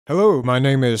Hello, my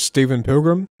name is Stephen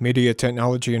Pilgrim, Media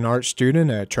Technology and Art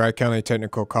student at Tri-County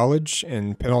Technical College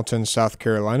in Pendleton, South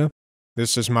Carolina.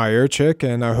 This is my air check,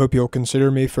 and I hope you'll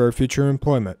consider me for future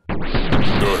employment. The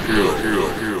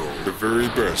Hill, the very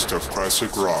best of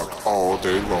classic rock all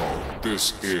day long.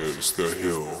 This is The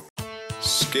Hill.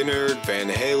 Skynyrd, Van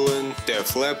Halen,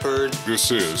 Def Leppard.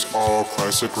 This is all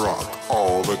classic rock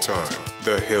all the time.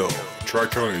 The Hill.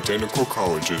 Tri-County Technical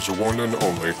College's one and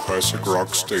only classic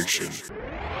rock station.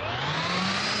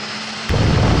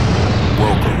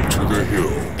 Welcome to The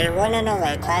Hill. The one and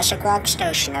only classic rock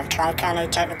station of Tri-County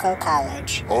Technical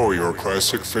College. All your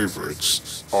classic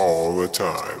favorites, all the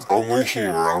time. Only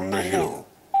here on The Hill.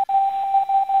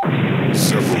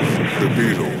 Zeppelin, The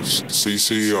Beatles,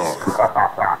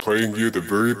 CCR. Playing you the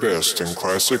very best in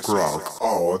classic rock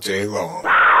all day long.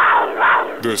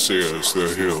 This is The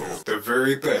Hill. The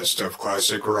very best of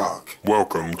classic rock.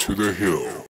 Welcome to The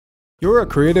Hill. You're a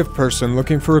creative person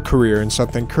looking for a career in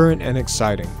something current and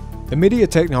exciting. The Media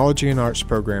Technology and Arts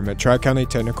program at Tri-County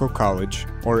Technical College,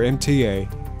 or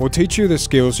MTA, will teach you the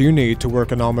skills you need to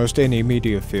work in almost any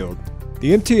media field.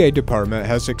 The MTA department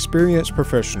has experienced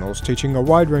professionals teaching a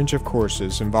wide range of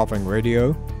courses involving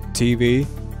radio, TV,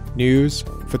 news,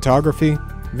 photography,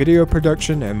 video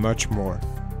production, and much more.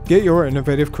 Get your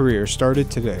innovative career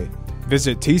started today.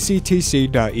 Visit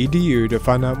tctc.edu to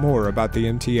find out more about the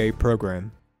MTA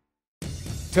program.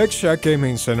 TechShack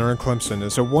Gaming Center in Clemson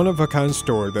is a one-of-a-kind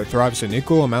store that thrives in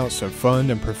equal amounts of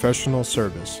fun and professional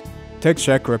service.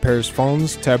 TechShack repairs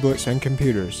phones, tablets, and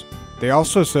computers. They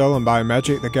also sell and buy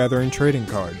Magic the Gathering trading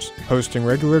cards, hosting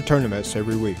regular tournaments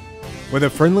every week. With a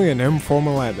friendly and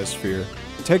informal atmosphere,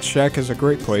 TechShack is a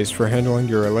great place for handling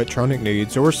your electronic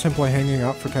needs or simply hanging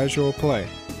out for casual play.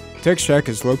 TechShack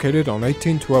is located on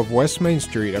 1812 West Main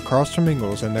Street across from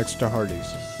Ingles and next to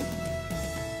Hardee's.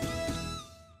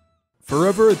 For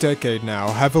over a decade now,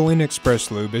 Haviland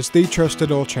Express Lube is the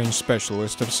trusted oil change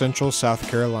specialist of Central South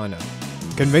Carolina.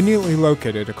 Conveniently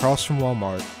located across from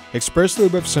Walmart, Express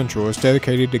Lube of Central is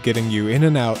dedicated to getting you in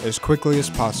and out as quickly as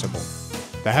possible.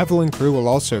 The Haviland crew will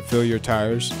also fill your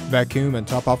tires, vacuum, and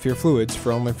top off your fluids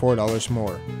for only $4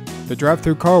 more. The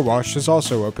drive-thru car wash is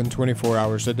also open 24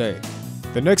 hours a day.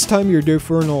 The next time you're due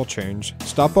for an oil change,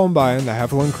 stop on by and the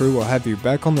Haviland crew will have you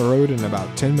back on the road in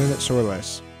about 10 minutes or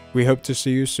less. We hope to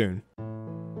see you soon.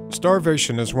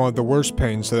 Starvation is one of the worst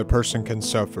pains that a person can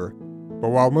suffer, but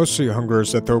while mostly hunger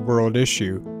is a third-world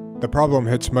issue, the problem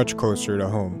hits much closer to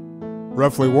home.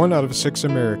 Roughly 1 out of 6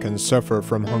 Americans suffer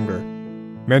from hunger.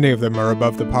 Many of them are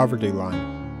above the poverty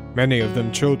line, many of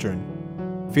them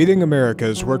children. Feeding America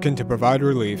is working to provide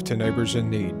relief to neighbors in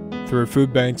need through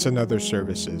food banks and other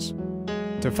services.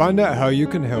 To find out how you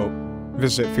can help,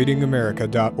 visit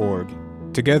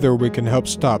feedingamerica.org. Together we can help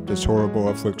stop this horrible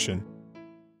affliction.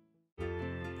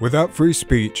 Without free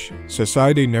speech,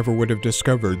 society never would have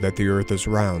discovered that the earth is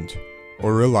round,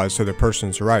 or realized that a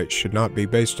person's rights should not be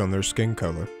based on their skin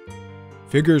color.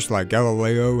 Figures like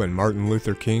Galileo and Martin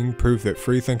Luther King prove that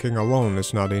free thinking alone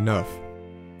is not enough.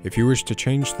 If you wish to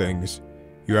change things,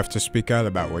 you have to speak out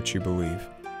about what you believe.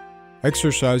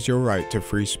 Exercise your right to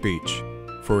free speech,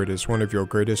 for it is one of your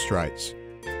greatest rights.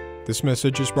 This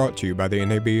message is brought to you by the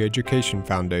NAB Education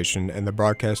Foundation and the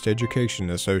Broadcast Education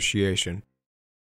Association.